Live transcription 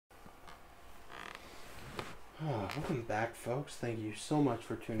Welcome back, folks. Thank you so much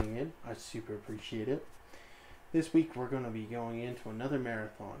for tuning in. I super appreciate it. This week we're going to be going into another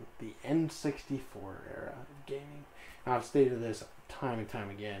marathon, the N64 era of gaming. Now, I've stated this time and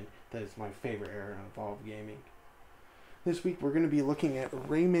time again that it's my favorite era of all of gaming. This week we're going to be looking at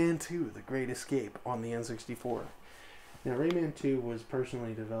Rayman 2, The Great Escape on the N64. Now, Rayman 2 was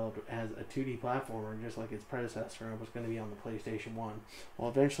personally developed as a 2D platformer, just like its predecessor, and was going to be on the PlayStation 1. Well,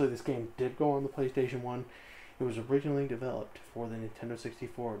 eventually this game did go on the PlayStation 1. It was originally developed for the Nintendo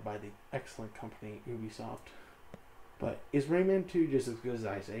 64 by the excellent company Ubisoft. But is Rayman 2 just as good as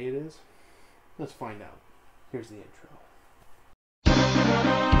I say it is? Let's find out. Here's the intro.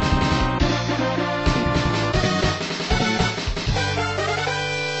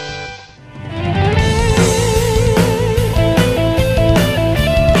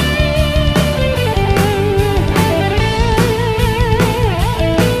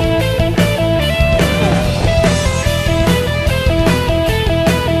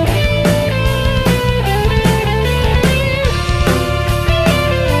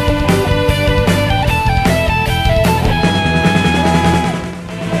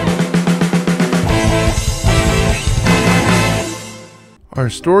 Our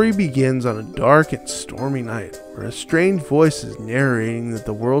story begins on a dark and stormy night, where a strange voice is narrating that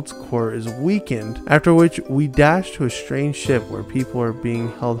the world's core is weakened, after which we dash to a strange ship where people are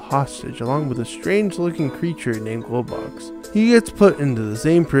being held hostage along with a strange looking creature named Glowbox. He gets put into the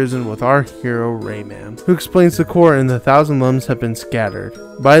same prison with our hero Rayman, who explains the core and the thousand lumps have been scattered.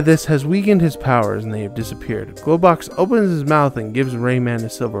 By this has weakened his powers and they have disappeared. Glowbox opens his mouth and gives Rayman a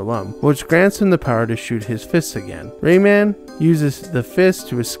silver lump, which grants him the power to shoot his fists again. Rayman uses the fist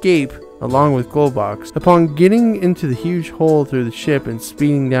to escape along with Glowbox. Upon getting into the huge hole through the ship and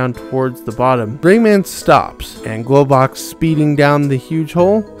speeding down towards the bottom, Rayman stops, and Glowbox, speeding down the huge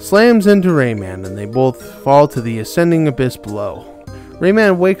hole, slams into Rayman and they both fall to the ascending abyss below.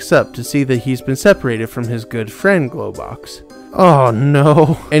 Rayman wakes up to see that he's been separated from his good friend Glowbox. Oh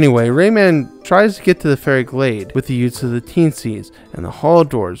no. Anyway, Rayman tries to get to the fairy glade with the use of the teen seeds and the hall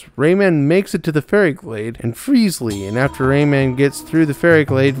doors. Rayman makes it to the fairy glade and freezely, and after Rayman gets through the fairy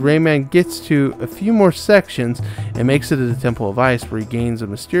glade, Rayman gets to a few more sections and makes it to the Temple of Ice, where he gains a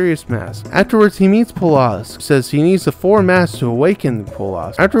mysterious mask. Afterwards he meets Polas, who says he needs the 4 masks to awaken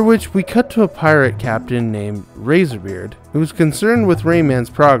Polas, after which we cut to a pirate captain named Razorbeard, who is concerned with Rayman's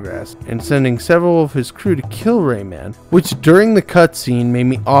progress and sending several of his crew to kill Rayman, which during the cutscene made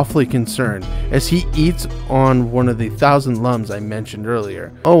me awfully concerned, as he eats on one of the 1,000 lumps I mentioned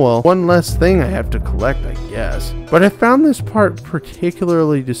earlier. Oh well, one less thing I have to collect, I guess. But I found this part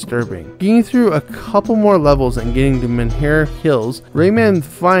particularly disturbing. Getting through a couple more levels and getting to Menhir Hills, Rayman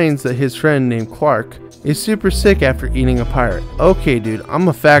finds that his friend named Clark is super sick after eating a pirate. Okay dude, I'm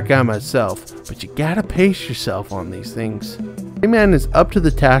a fat guy myself, but you gotta pace yourself on these things. Rayman is up to the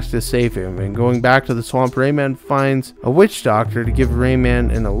task to save him, and going back to the swamp, Rayman finds a witch doctor to give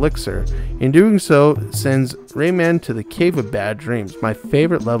Rayman an elixir. In doing so, sends Rayman to the Cave of Bad Dreams, my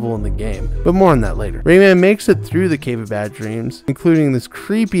favorite level in the game, but more on that later. Rayman makes it through the Cave of Bad Dreams, including this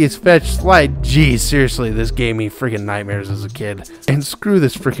creepiest fetch slide. Geez, seriously, this gave me freaking nightmares as a kid. And screw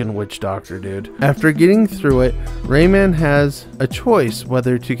this freaking witch doctor, dude. After getting through it, Rayman has a choice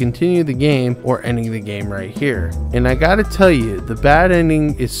whether to continue the game or ending the game right here. And I gotta tell you, the bad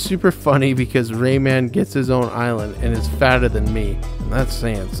ending is super funny because Rayman gets his own island and is fatter than me. And that's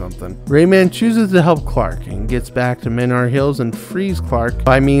saying something. Rayman chooses to help Clark and gets back to Menhir Hills and frees Clark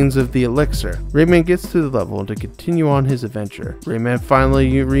by means of the elixir. Rayman gets to the level to continue on his adventure. Rayman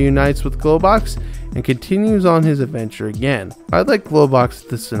finally reunites with Glowbox and continues on his adventure again. I like Glowbox in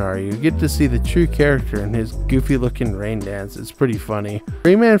this scenario. You get to see the true character in his goofy looking rain dance. It's pretty funny.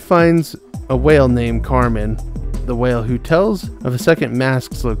 Rayman finds a whale named Carmen, the whale, who tells of a second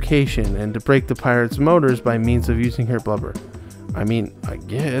mask's location and to break the pirate's motors by means of using her blubber. I mean, I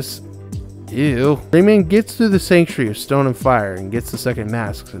guess. Ew. Rayman gets through the Sanctuary of Stone and Fire and gets the second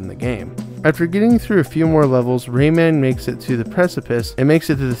mask in the game. After getting through a few more levels, Rayman makes it to the precipice and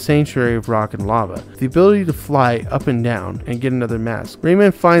makes it to the Sanctuary of Rock and Lava, the ability to fly up and down and get another mask.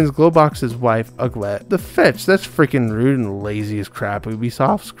 Rayman finds Glowbox's wife, Uglet. The fetch, that's freaking rude and lazy as crap,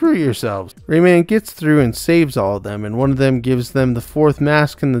 Ubisoft. Screw yourselves. Rayman gets through and saves all of them, and one of them gives them the 4th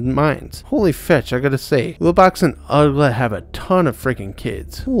mask in the mines. Holy fetch, I gotta say, Glowbox and Uglet have a ton of freaking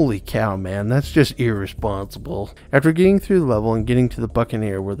kids. Holy cow, man, that's just irresponsible. After getting through the level and getting to the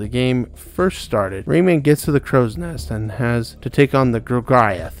Buccaneer, where the game first started, Rayman gets to the crow's nest and has to take on the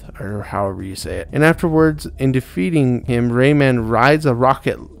Goliath, or however you say it. And afterwards, in defeating him, Rayman rides a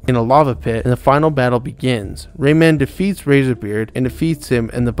rocket in a lava pit, and the final battle begins. Rayman defeats Razorbeard and defeats him,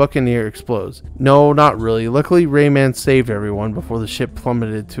 and the Buccaneer explodes. No, not really. Luckily, Rayman saved everyone before the ship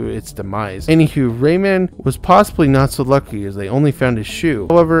plummeted to its demise. Anywho, Rayman was possibly not so lucky as they only found his shoe.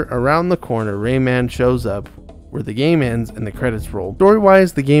 However, around the corner, Rayman shows up where the game ends and the credits roll.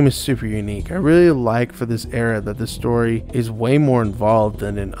 Story-wise, the game is super unique. I really like for this era that the story is way more involved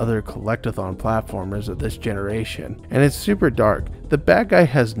than in other collectathon platformers of this generation, and it's super dark. The bad guy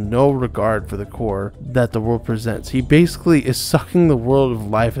has no regard for the core that the world presents. He basically is sucking the world of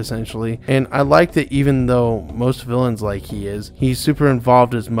life essentially, and I like that even though most villains like he is, he's super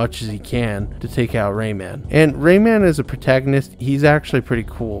involved as much as he can to take out Rayman. And Rayman as a protagonist, he's actually pretty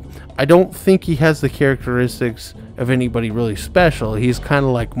cool. I don't think he has the characteristics of anybody really special. He's kind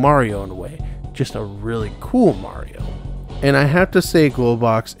of like Mario in a way, just a really cool Mario. And I have to say,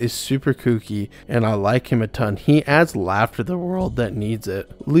 Glowbox is super kooky and I like him a ton. He adds laughter to the world that needs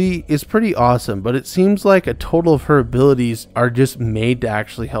it. Lee is pretty awesome, but it seems like a total of her abilities are just made to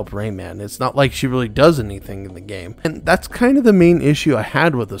actually help Rayman. It's not like she really does anything in the game. And that's kind of the main issue I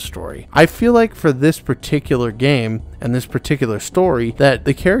had with the story. I feel like for this particular game and this particular story that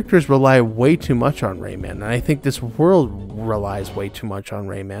the characters rely way too much on Rayman. And I think this world relies way too much on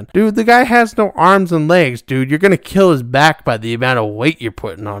Rayman. Dude, the guy has no arms and legs, dude. You're gonna kill his back by the amount of weight you're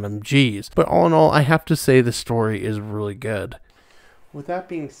putting on him, jeez. But all in all, I have to say the story is really good. With that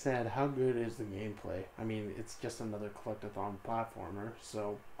being said, how good is the gameplay? I mean, it's just another collectathon platformer,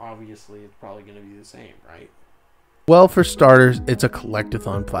 so obviously it's probably going to be the same, right? Well, for starters, it's a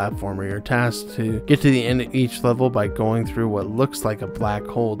collectathon platformer. You're tasked to get to the end of each level by going through what looks like a black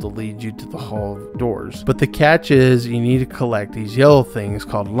hole to lead you to the Hall of Doors. But the catch is you need to collect these yellow things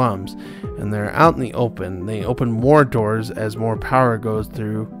called lums, and they're out in the open. They open more doors as more power goes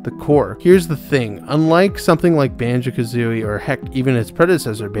through the core. Here's the thing, unlike something like Banjo-Kazooie or heck even its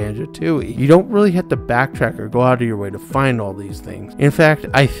predecessor Banjo-Tooie, you don't really have to backtrack or go out of your way to find all these things. In fact,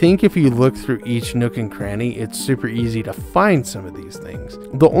 I think if you look through each nook and cranny, it's super easy to find some of these things.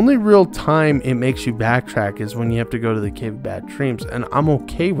 The only real time it makes you backtrack is when you have to go to the Cave of Bad Dreams, and I'm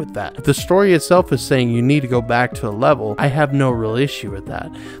okay with that. If the story itself is saying you need to go back to a level, I have no real issue with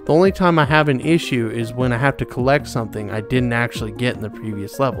that. The only time I have an issue is when I have to collect something I didn't actually get in the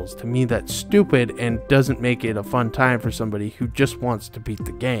previous levels. To me, that's stupid and doesn't make it a fun time for somebody who just wants to beat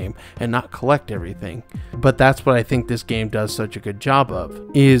the game and not collect everything. But that's what I think this game does such a good job of,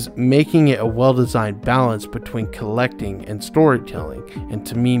 is making it a well-designed balance between collecting and storytelling, and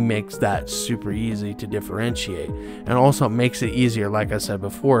to me makes that super easy to differentiate, and also makes it easier, like I said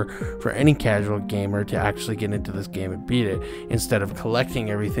before, for any casual gamer to actually get into this game and beat it, instead of collecting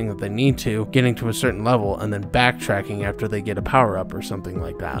everything that they need to, getting to a certain level, and then backtracking after they get a power-up or something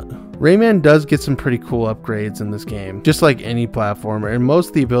like that. Rayman does get some pretty cool upgrades in this game, just like any platformer, and most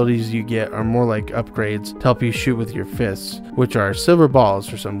of the abilities you get are more like upgrades to help you shoot with your fists, which are silver balls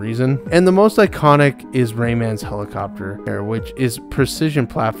for some reason. And the most iconic is Rayman's helicopter, which is precision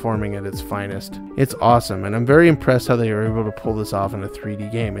platforming at its finest. It's awesome, and I'm very impressed how they were able to pull this off in a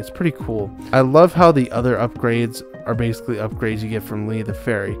 3D game. It's pretty cool. I love how the other upgrades are basically upgrades you get from Lee the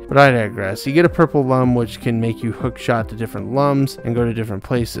Fairy, but I digress. You get a purple lum, which can make you hook shot to different lums and go to different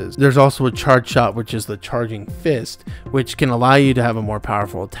places. There's also a charge shot, which is the charging fist, which can allow you to have a more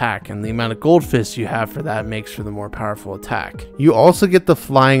powerful attack, and the amount of gold fists you have for that makes for the more powerful attack. You also get the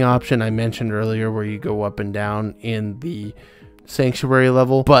flying option I mentioned earlier, where you go up and down in the sanctuary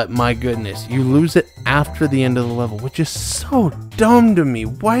level, but my goodness, you lose it after the end of the level, which is so dumb to me.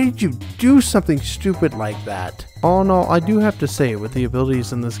 Why did you do something stupid like that? All in all, I do have to say, with the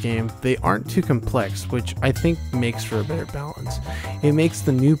abilities in this game, they aren't too complex, which I think makes for a better balance. It makes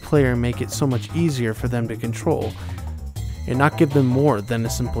the new player make it so much easier for them to control, and not give them more than a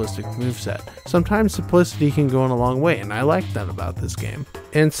simplistic moveset. Sometimes simplicity can go in a long way, and I like that about this game.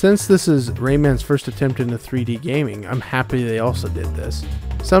 And since this is Rayman's first attempt into 3D gaming, I'm happy they also did this.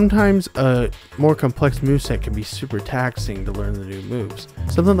 Sometimes a more complex moveset can be super taxing to learn the new moves.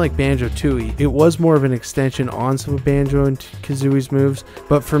 Something like Banjo-Tooie, it was more of an extension on some of Banjo and Kazooie's moves,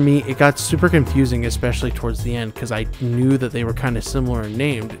 but for me it got super confusing, especially towards the end, because I knew that they were kind of similar in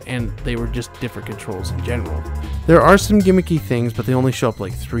named, and they were just different controls in general. There are some gimmicky things, but they only show up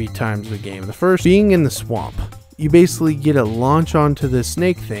like 3 times in the game. The first being in the swamp. You basically get to launch onto this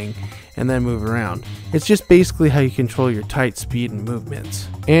snake thing and then move around. It's just basically how you control your tight speed and movements.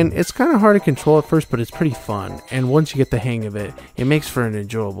 and it's kind of hard to control at first, but it's pretty fun, and once you get the hang of it, it makes for an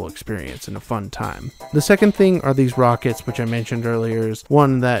enjoyable experience and a fun time. The second thing are these rockets, which I mentioned earlier, is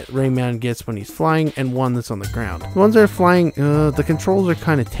one that Rayman gets when he's flying and one that's on the ground. The ones that are flying, the controls are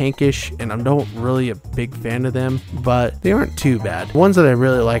kind of tankish, and I'm not really a big fan of them, but they aren't too bad. The ones that I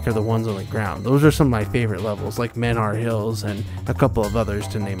really like are the ones on the ground. Those are some of my favorite levels, like Menhar Hills and a couple of others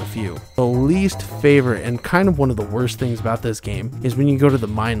to name a few. The least favorite and kind of one of the worst things about this game is when you go to the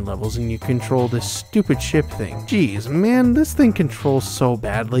mine levels and you control this stupid ship thing. Jeez, man, this thing controls so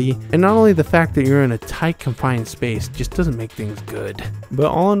badly, and not only the fact that you're in a tight confined space just doesn't make things good.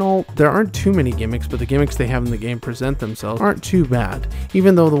 But all in all, there aren't too many gimmicks, but the gimmicks they have in the game present themselves aren't too bad,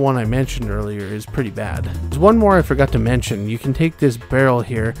 even though the one I mentioned earlier is pretty bad. There's one more I forgot to mention. You can take this barrel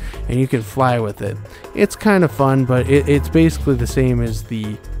here and you can fly with it. It's kind of fun, but it's basically the same as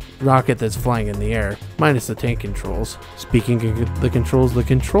the rocket that's flying in the air, minus the tank controls. Speaking of the controls, the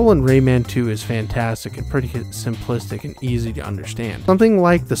control in Rayman 2 is fantastic and pretty simplistic and easy to understand. Something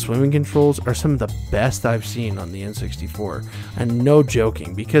like the swimming controls are some of the best I've seen on the N64, and no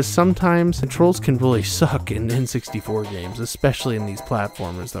joking, because sometimes controls can really suck in N64 games, especially in these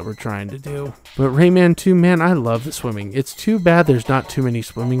platformers that we're trying to do. But Rayman 2, man, I love the swimming. It's too bad there's not too many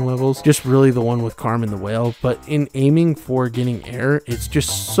swimming levels, just really the one with Carmen the Whale, but in aiming for getting air, it's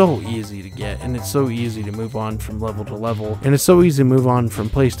just so easy to get, and it's so easy to move on from level to level, and it's so easy to move on from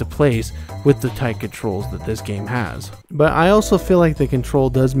place to place with the tight controls that this game has. But I also feel like the control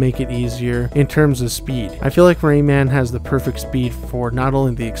does make it easier in terms of speed. I feel like Rayman has the perfect speed for not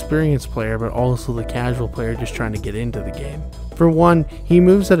only the experienced player, but also the casual player just trying to get into the game. For one, he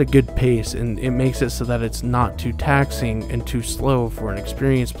moves at a good pace, and it makes it so that it's not too taxing and too slow for an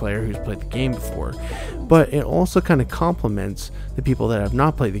experienced player who's played the game before. But it also kind of complements the people that have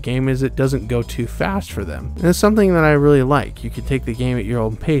not played the game, as it doesn't go too fast for them. And it's something that I really like. You can take the game at your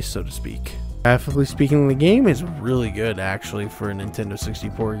own pace, so to speak. Graphically speaking, the game is really good actually for a Nintendo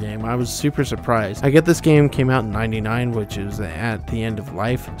 64 game. I was super surprised. I get this game came out in '99, which is at the end of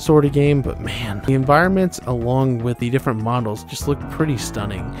life sort of game, but man, the environments along with the different models just look pretty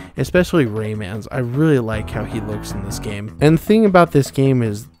stunning, especially Rayman's. I really like how he looks in this game. And the thing about this game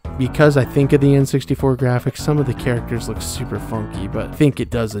is, because I think of the N64 graphics, some of the characters look super funky, but I think it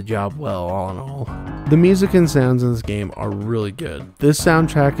does the job well all in all. The music and sounds in this game are really good. This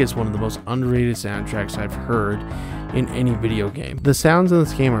soundtrack is one of the most underrated soundtracks I've heard in any video game. The sounds in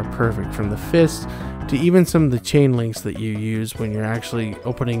this game are perfect, from the fists to even some of the chain links that you use when you're actually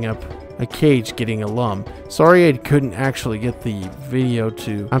opening up a cage getting a lum. Sorry I couldn't actually get the video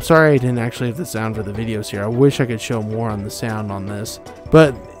to... I'm sorry I didn't actually have the sound for the videos here. I wish I could show more on the sound on this.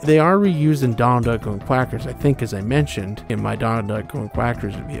 But they are reused in Donald Duck Going Quackers, I think, as I mentioned in my Donald Duck Going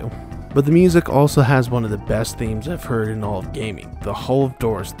Quackers review. But the music also has one of the best themes I've heard in all of gaming, the Hall of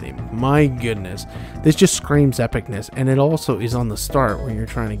Doors theme. My goodness, this just screams epicness, and it also is on the start when you're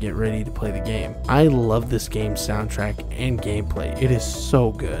trying to get ready to play the game. I love this game's soundtrack and gameplay. It is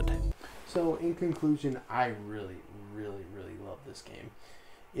so good. So in conclusion, I really love this game.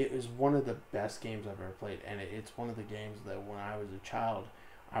 It is one of the best games I've ever played, and it's one of the games that when I was a child,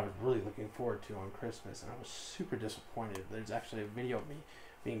 I was really looking forward to on Christmas, and I was super disappointed. There's actually a video of me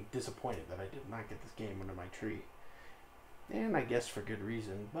being disappointed that I did not get this game under my tree. And I guess for good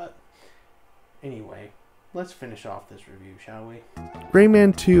reason, but anyway, let's finish off this review, shall we?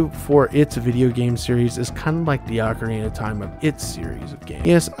 Rayman 2, for its video game series, is kind of like the Ocarina of Time of its series of games.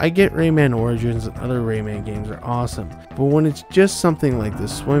 Yes, I get Rayman Origins and other Rayman games are awesome, but when it's just something like the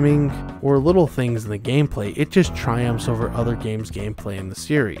swimming or little things in the gameplay, it just triumphs over other games' gameplay in the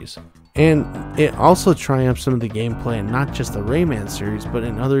series. And it also triumphs some of the gameplay in not just the Rayman series, but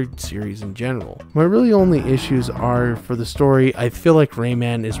in other series in general. My really only issues are for the story. I feel like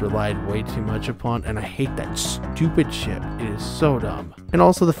Rayman is relied way too much upon, and I hate that stupid ship. It is so dumb. And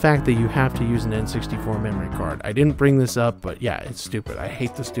also the fact that you have to use an N64 memory card. I didn't bring this up, but yeah, it's stupid. I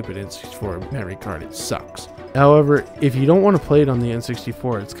hate the stupid N64 memory card. It sucks. However, if you don't want to play it on the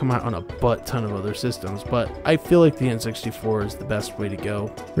N64, it's come out on a butt ton of other systems, but I feel like the N64 is the best way to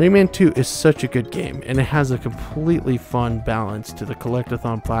go. Rayman 2 is such a good game, and it has a completely fun balance to the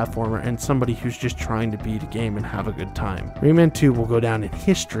collectathon platformer and somebody who's just trying to beat a game and have a good time. Rayman 2 will go down in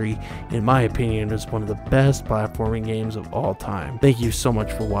history, in my opinion, as one of the best platforming games of all time. Thank you so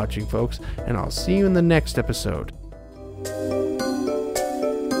much for watching, folks, and I'll see you in the next episode.